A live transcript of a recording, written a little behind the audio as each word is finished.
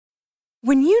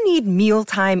When you need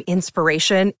mealtime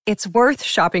inspiration, it's worth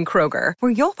shopping Kroger,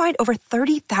 where you'll find over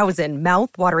 30,000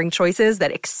 mouth-watering choices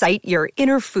that excite your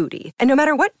inner foodie. And no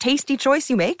matter what tasty choice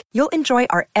you make, you'll enjoy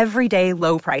our everyday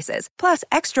low prices, plus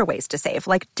extra ways to save,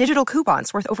 like digital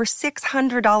coupons worth over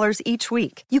 $600 each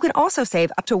week. You can also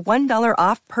save up to $1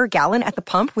 off per gallon at the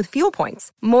pump with fuel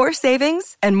points. More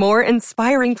savings and more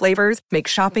inspiring flavors make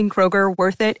shopping Kroger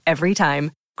worth it every time.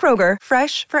 Kroger,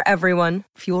 fresh for everyone.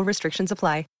 Fuel restrictions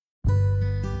apply.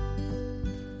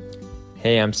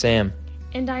 Hey, I'm Sam.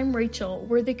 And I'm Rachel.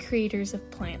 We're the creators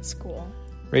of Plant School.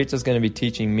 Rachel's going to be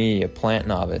teaching me, a plant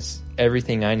novice,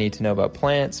 everything I need to know about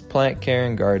plants, plant care,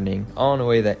 and gardening, all in a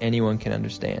way that anyone can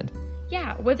understand.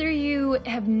 Yeah, whether you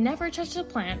have never touched a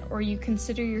plant or you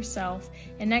consider yourself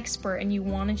an expert and you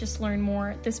want to just learn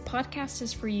more, this podcast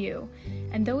is for you.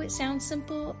 And though it sounds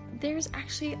simple, there's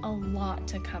actually a lot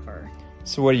to cover.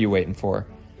 So what are you waiting for?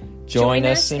 Join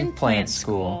us in Plant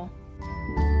School.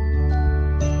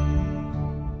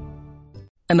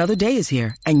 Another day is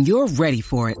here, and you're ready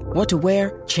for it. What to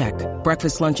wear? Check.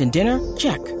 Breakfast, lunch, and dinner?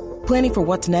 Check. Planning for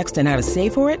what's next and how to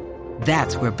save for it?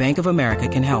 That's where Bank of America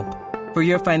can help. For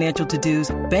your financial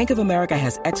to-dos, Bank of America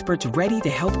has experts ready to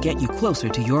help get you closer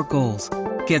to your goals.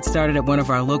 Get started at one of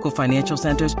our local financial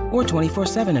centers or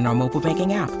 24/7 in our mobile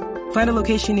banking app. Find a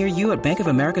location near you at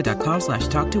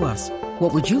bankofamerica.com/talktous.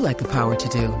 What would you like the power to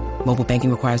do? Mobile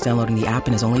banking requires downloading the app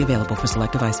and is only available for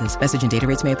select devices. Message and data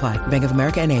rates may apply. Bank of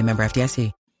America N.A., member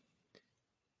FDIC.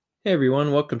 Hey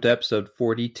everyone, welcome to episode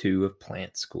 42 of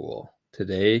Plant School.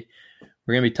 Today,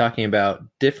 we're going to be talking about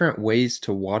different ways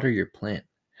to water your plant.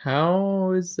 How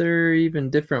is there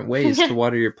even different ways to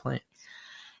water your plants?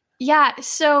 Yeah,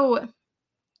 so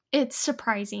it's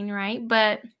surprising, right?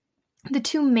 But the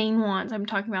two main ones I'm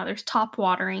talking about, there's top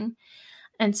watering,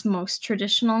 and it's most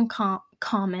traditional and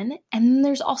common. And then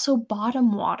there's also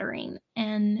bottom watering.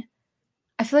 And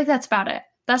I feel like that's about it.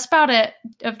 That's about it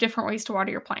of different ways to water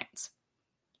your plants.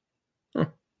 Huh.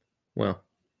 Well,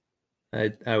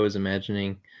 I was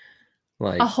imagining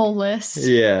like a whole list.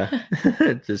 Yeah,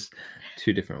 just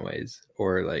two different ways.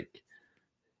 Or like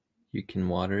you can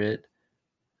water it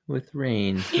with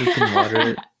rain. You can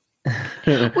water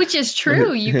it. Which is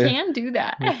true. You can do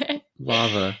that.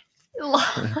 Lava.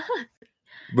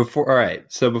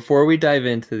 Before we dive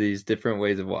into these different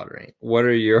ways of watering, what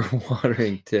are your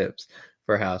watering tips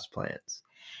for houseplants?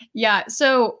 Yeah,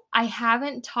 so I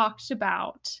haven't talked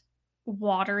about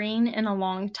watering in a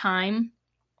long time.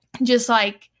 Just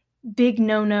like big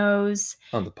no-nos.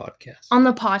 On the podcast.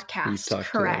 You talk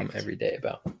correct. to them every day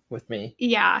about with me.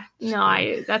 Yeah,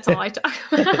 no, that's all I talk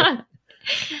about.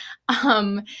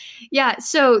 Yeah,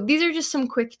 so these are just some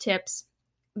quick tips.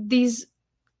 These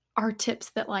are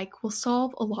tips that will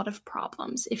solve a lot of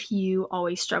problems if you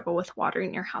always struggle with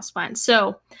watering your houseplant.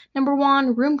 So, number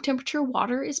one, room temperature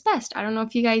water is best. I don't know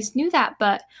if you guys knew that,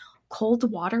 but cold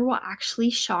water will actually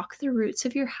shock the roots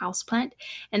of your houseplant,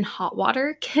 and hot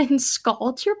water can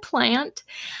scald your plant.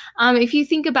 If you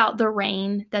think about the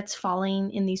rain that's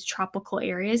falling in these tropical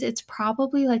areas, it's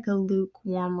probably like a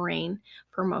lukewarm rain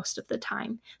for most of the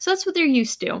time. So that's what they're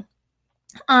used to.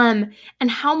 And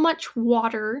how much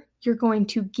water you're going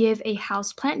to give a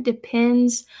houseplant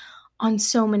depends on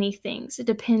so many things. It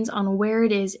depends on where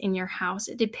it is in your house.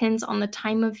 It depends on the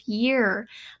time of year,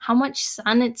 how much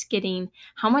sun it's getting,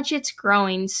 how much it's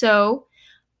growing. So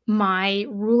my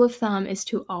rule of thumb is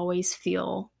to always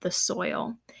feel the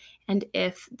soil. And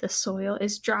if the soil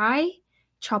is dry,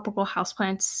 tropical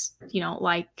houseplants,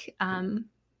 like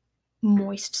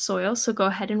moist soil, so go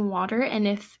ahead and water. And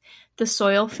if the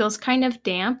soil feels kind of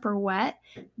damp or wet,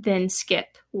 then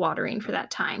skip watering for that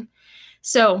time.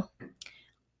 So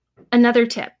another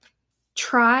tip,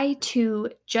 try to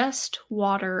just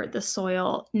water the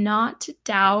soil, not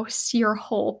douse your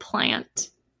whole plant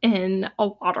in a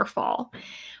waterfall.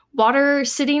 Water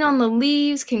sitting on the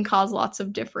leaves can cause lots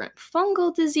of different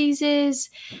fungal diseases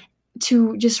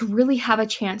to just really have a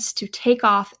chance to take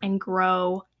off and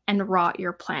grow and rot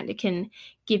your plant. It can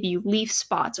give you leaf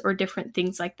spots or different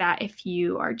things like that if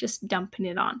you are just dumping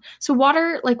it on. So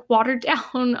water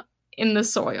down in the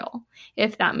soil,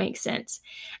 if that makes sense.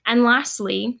 And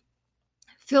lastly,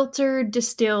 filtered,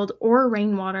 distilled, or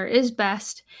rainwater is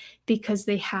best because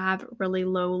they have really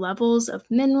low levels of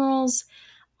minerals.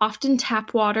 Often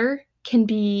tap water can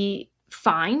be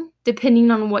fine, depending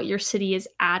on what your city is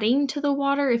adding to the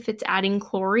water. If it's adding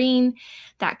chlorine,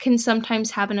 that can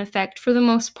sometimes have an effect. For the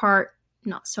most part,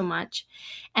 not so much.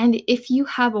 And if you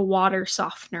have a water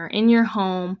softener in your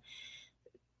home,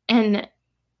 and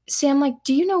Sam,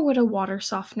 do you know what a water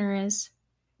softener is?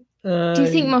 Do you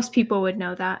think most people would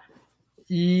know that?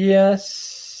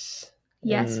 Yes.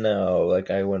 Yes. No,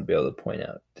 like I wouldn't be able to point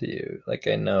out to you. Like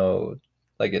I know,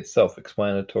 like it's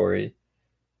self-explanatory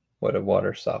what a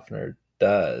water softener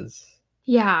does,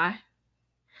 Yeah.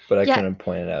 but I Yeah. couldn't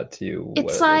point it out to you what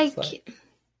It's it looks like.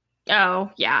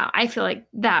 oh, yeah, I feel like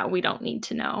that we don't need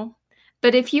to know.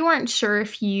 But if you weren't sure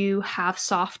if you have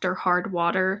soft or hard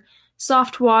water,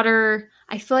 soft water,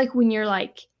 I feel like when you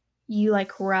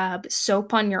like rub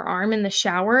soap on your arm in the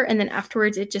shower and then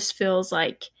afterwards it just feels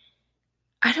like,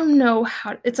 I don't know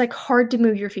how, it's like hard to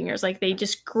move your fingers. Like they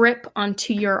just grip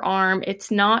onto your arm.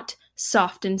 It's not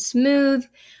soft and smooth.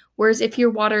 Whereas if your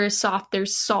water is soft,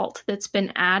 there's salt that's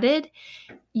been added.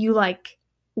 You like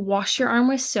wash your arm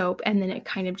with soap and then it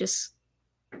kind of just,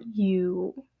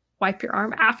 you wipe your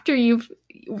arm after you've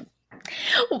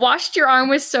washed your arm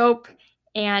with soap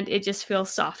and it just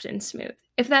feels soft and smooth.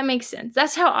 If that makes sense.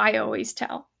 That's how I always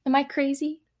tell. Am I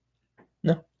crazy?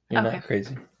 No, you're Okay. not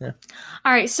crazy. Yeah.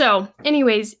 All right. So,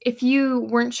 anyways, if you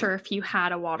weren't sure if you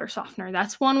had a water softener,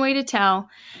 that's one way to tell.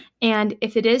 And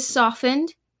if it is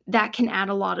softened, that can add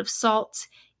a lot of salts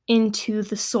into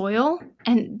the soil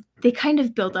and they kind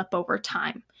of build up over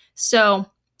time. So,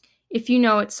 if you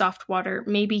know it's soft water,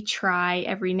 maybe try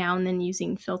every now and then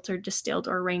using filtered, distilled,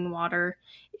 or rainwater,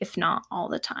 if not all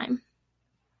the time.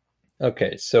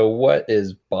 Okay, so what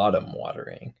is bottom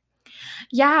watering?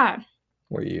 Yeah.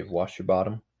 Where you wash your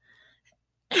bottom?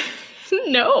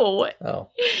 No. Oh,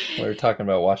 we were talking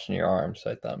about washing your arms,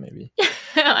 so I thought maybe.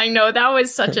 I know that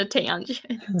was such a tangent.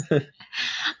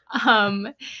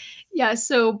 Yeah,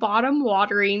 so bottom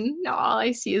watering, all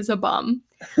I see is a bum.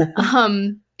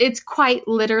 It's quite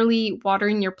literally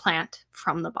watering your plant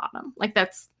from the bottom. Like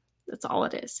that's all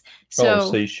it is.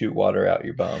 So you shoot water out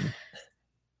your bum.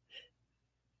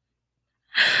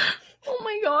 Oh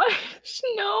my gosh,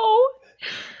 no.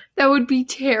 That would be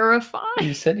terrifying.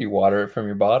 You said you water it from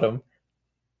your bottom.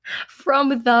 From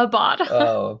the bottom.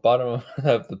 Oh, bottom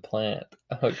of the plant.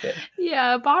 Okay.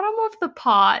 Yeah, bottom of the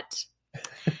pot.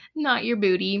 Not your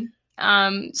booty.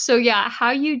 So yeah,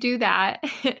 how you do that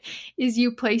is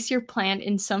you place your plant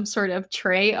in some sort of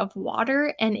tray of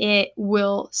water and it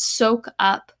will soak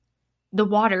up the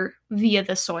water via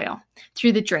the soil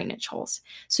through the drainage holes.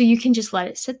 So you can just let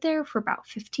it sit there for about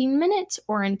 15 minutes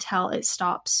or until it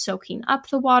stops soaking up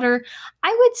the water.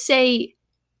 I would say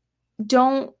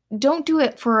don't do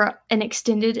it for an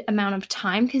extended amount of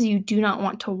time because you do not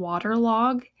want to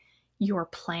waterlog your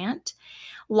plant.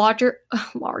 Larger,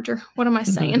 what am I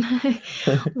saying?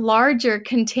 Larger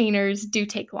containers do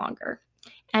take longer.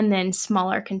 And then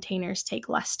smaller containers take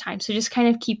less time. So just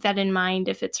kind of keep that in mind.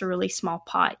 If it's a really small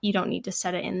pot, you don't need to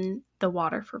set it in the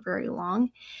water for very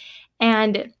long.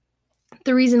 And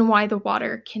the reason why the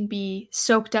water can be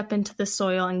soaked up into the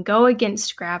soil and go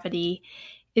against gravity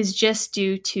is just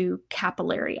due to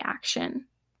capillary action.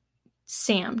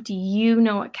 Sam, do you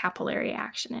know what capillary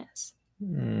action is?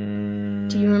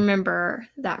 Do you remember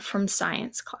that from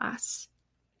science class?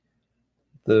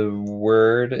 The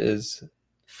word is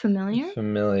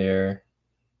familiar,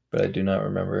 but I do not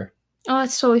remember. Oh,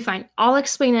 that's totally fine. I'll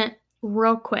explain it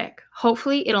real quick.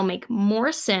 Hopefully it'll make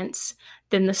more sense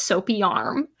than the soapy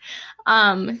arm.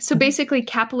 So basically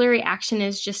capillary action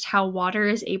is just how water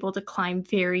is able to climb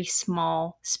very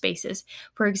small spaces.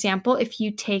 For example, if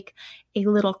you take a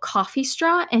little coffee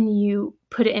straw and you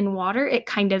put it in water, it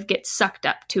kind of gets sucked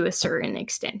up to a certain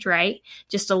extent, right?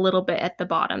 Just a little bit at the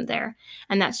bottom there.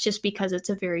 And that's just because it's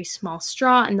a very small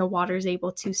straw and the water is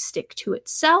able to stick to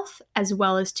itself as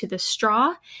well as to the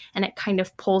straw. And it kind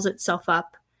of pulls itself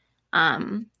up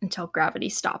until gravity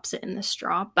stops it in the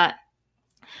straw. But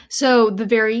so the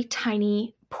very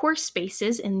tiny pore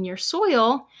spaces in your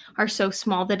soil are so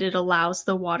small that it allows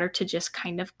the water to just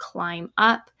kind of climb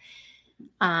up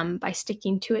by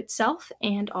sticking to itself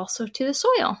and also to the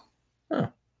soil. Oh,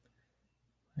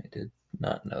 I did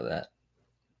not know that.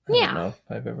 I don't know if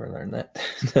I've ever learned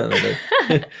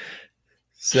that.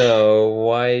 So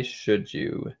why should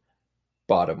you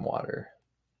bottom water?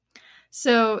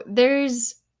 So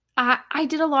I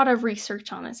did a lot of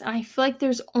research on this, and I feel like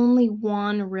there's only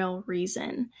one real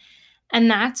reason,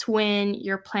 and that's when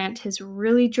your plant has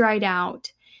really dried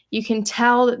out. You can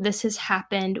tell that this has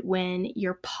happened when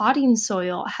your potting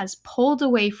soil has pulled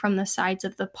away from the sides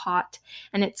of the pot,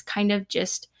 and it's kind of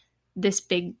just this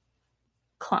big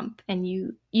clump, and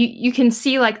you can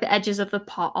see like the edges of the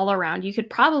pot all around. You could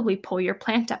probably pull your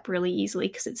plant up really easily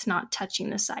because it's not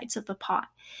touching the sides of the pot.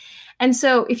 And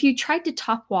so if you tried to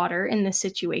top water in this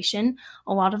situation,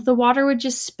 a lot of the water would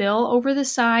just spill over the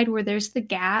side where there's the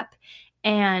gap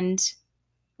and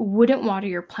wouldn't water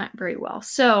your plant very well.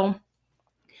 So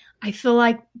I feel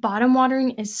like bottom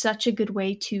watering is such a good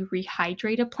way to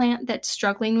rehydrate a plant that's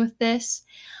struggling with this.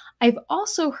 I've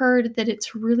also heard that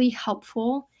it's really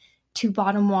helpful to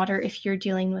bottom water if you're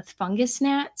dealing with fungus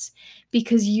gnats,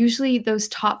 because usually those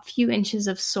top few inches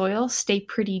of soil stay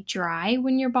pretty dry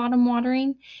when you're bottom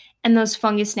watering, and those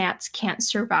fungus gnats can't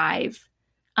survive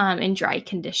in dry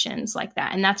conditions like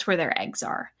that, and that's where their eggs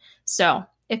are. So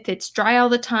if it's dry all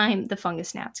the time, the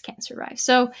fungus gnats can't survive.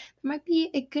 So it might be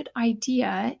a good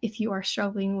idea if you are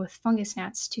struggling with fungus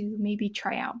gnats to maybe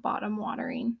try out bottom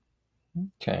watering.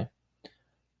 Okay.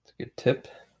 That's a good tip.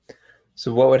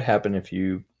 So what would happen if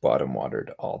you bottom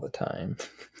watered all the time?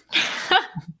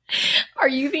 Are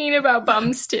you thinking about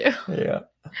bums too? Yeah.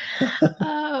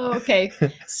 Oh, okay.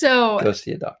 So Go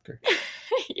see a doctor.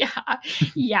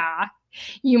 Yeah.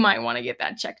 You might want to get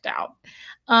that checked out.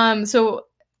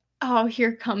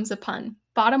 Here comes a pun.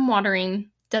 Bottom watering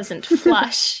doesn't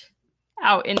flush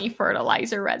out any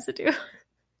fertilizer residue.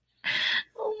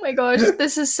 Oh my gosh,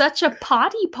 this is such a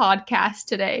potty podcast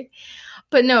today.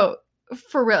 But no,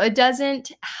 for real, it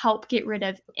doesn't help get rid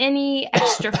of any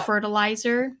extra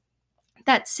fertilizer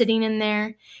that's sitting in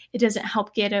there. It doesn't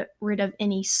help get rid of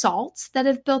any salts that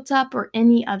have built up or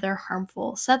any other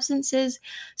harmful substances.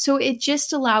 So it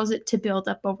just allows it to build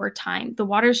up over time. The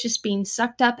water's just being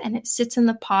sucked up and it sits in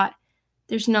the pot.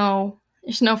 There's no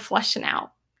flushing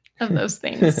out of those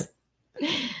things.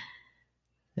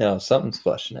 Yeah, something's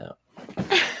flushing out.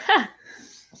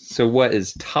 So what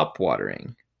is top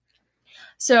watering?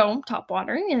 So top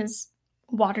watering is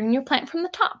watering your plant from the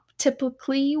top,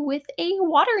 typically with a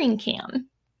watering can.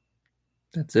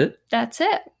 That's it? That's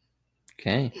it.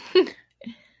 Okay.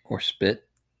 Or spit.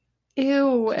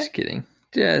 Ew. Just kidding.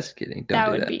 Don't do that.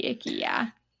 That would be icky, yeah.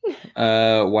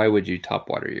 Why would you top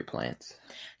water your plants?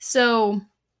 So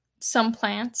some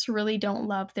plants really don't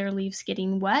love their leaves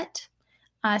getting wet.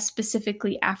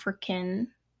 Specifically, African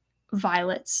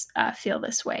violets feel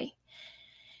this way.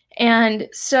 And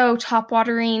so top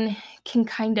watering can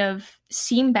kind of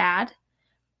seem bad,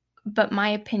 but my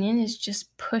opinion is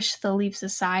just push the leaves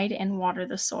aside and water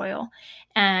the soil.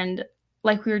 And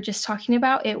like we were just talking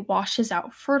about, it washes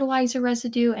out fertilizer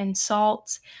residue and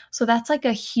salts. So that's like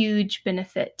a huge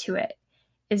benefit to it,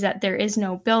 is that there is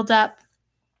no buildup.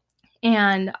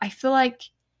 And I feel like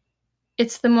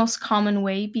it's the most common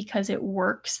way because it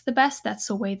works the best. That's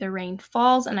the way the rain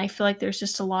falls. And I feel like there's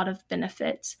just a lot of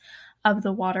benefits of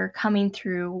the water coming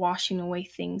through, washing away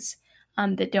things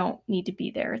that don't need to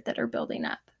be there, that are building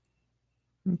up.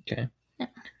 Okay. Yeah.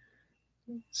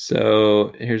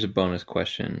 So here's a bonus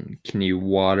question. Can you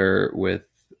water with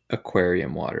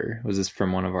aquarium water? Was this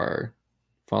from one of our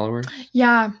followers?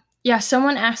 Yeah,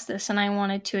 someone asked this and I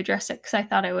wanted to address it because I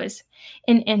thought it was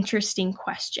an interesting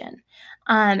question.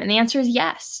 And the answer is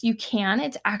yes, you can.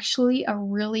 It's actually a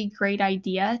really great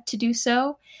idea to do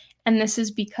so. And this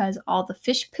is because all the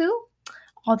fish poo,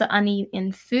 all the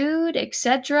uneaten food,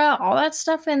 etc., all that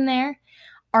stuff in there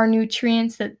are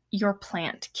nutrients that your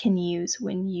plant can use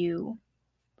when you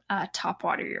top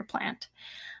water your plant.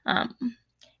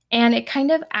 And it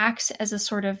kind of acts as a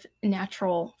sort of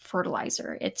natural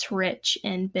fertilizer. It's rich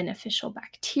in beneficial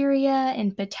bacteria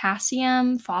and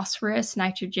potassium, phosphorus,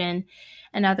 nitrogen,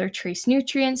 and other trace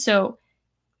nutrients. So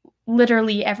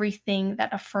literally everything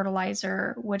that a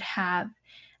fertilizer would have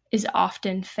is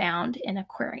often found in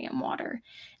aquarium water.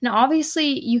 Now,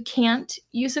 obviously, you can't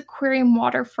use aquarium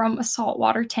water from a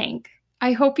saltwater tank.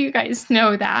 I hope you guys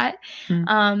know that.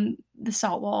 The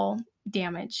salt will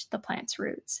damage the plant's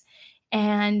roots.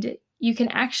 And you can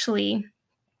actually,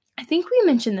 I think we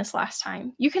mentioned this last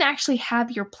time, you can actually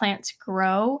have your plants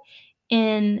grow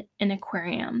in an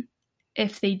aquarium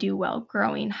if they do well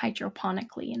growing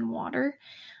hydroponically in water.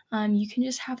 You can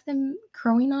just have them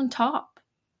growing on top,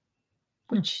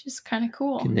 which is kind of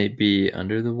cool. Can they be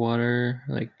under the water?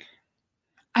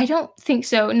 I don't think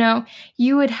so. No,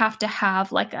 you would have to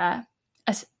have like a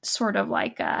sort of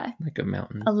like a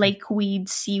mountain, a lakeweed,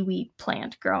 seaweed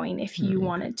plant growing if you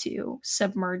wanted to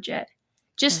submerge it.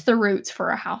 Just the roots for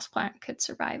a houseplant could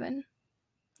survive in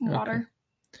water.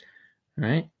 Okay. All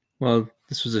right. Well,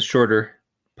 this was a shorter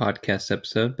podcast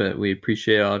episode, but we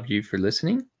appreciate all of you for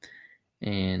listening,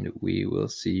 and we will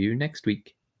see you next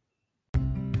week.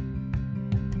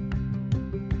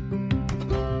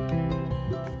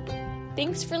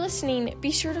 Thanks for listening.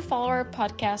 Be sure to follow our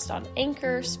podcast on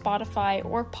Anchor, Spotify,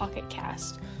 or Pocket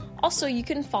Cast. Also, you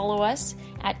can follow us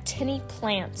at Tenny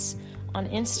Plants on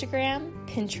Instagram,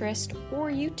 Pinterest,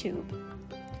 or YouTube.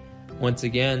 Once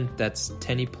again, that's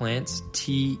Tenny Plants,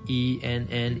 Tenney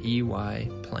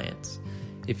Plants.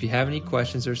 If you have any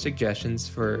questions or suggestions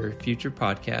for future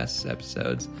podcast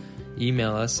episodes,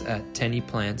 email us at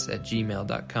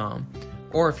tennyplants@gmail.com.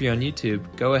 Or if you're on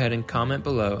YouTube, go ahead and comment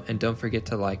below, and don't forget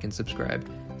to like and subscribe.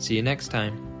 See you next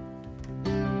time.